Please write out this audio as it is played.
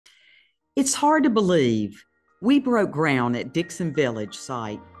It's hard to believe we broke ground at Dixon Village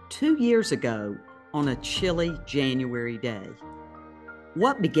site 2 years ago on a chilly January day.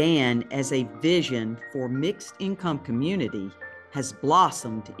 What began as a vision for mixed income community has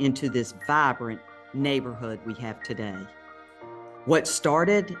blossomed into this vibrant neighborhood we have today. What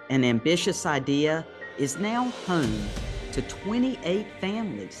started an ambitious idea is now home to 28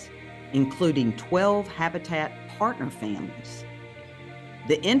 families, including 12 Habitat partner families.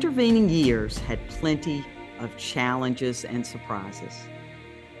 The intervening years had plenty of challenges and surprises.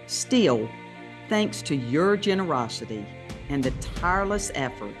 Still, thanks to your generosity and the tireless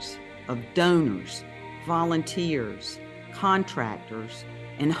efforts of donors, volunteers, contractors,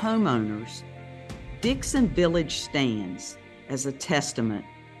 and homeowners, Dixon Village stands as a testament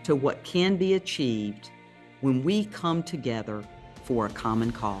to what can be achieved when we come together for a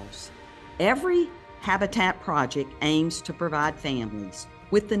common cause. Every Habitat project aims to provide families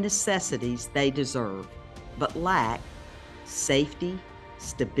with the necessities they deserve, but lack safety,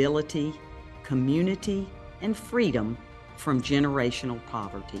 stability, community, and freedom from generational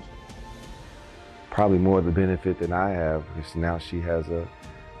poverty. Probably more of the benefit than I have, because now she has a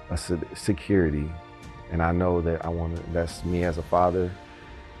security, and I know that that's me as a father.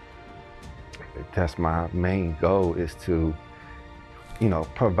 That's my main goal, is to,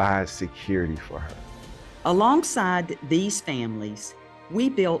 provide security for her. Alongside these families, we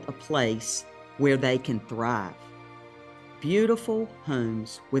built a place where they can thrive. Beautiful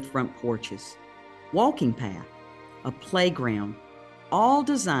homes with front porches, walking path, a playground, all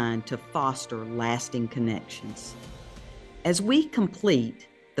designed to foster lasting connections. As we complete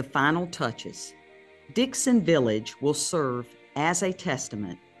the final touches, Dixon Village will serve as a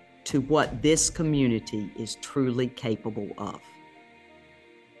testament to what this community is truly capable of.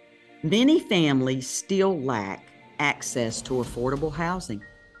 Many families still lack access to affordable housing,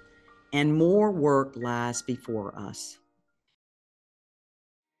 and more work lies before us.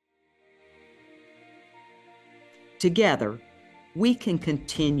 Together, we can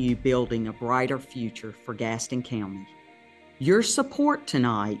continue building a brighter future for Gaston County. Your support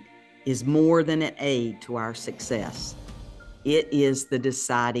tonight is more than an aid to our success. It is the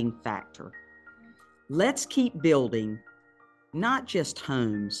deciding factor. Let's keep building not just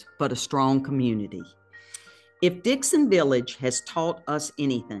homes, but a strong community. If Dixon Village has taught us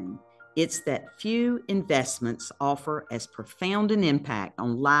anything, it's that few investments offer as profound an impact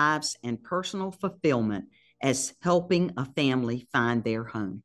on lives and personal fulfillment as helping a family find their home.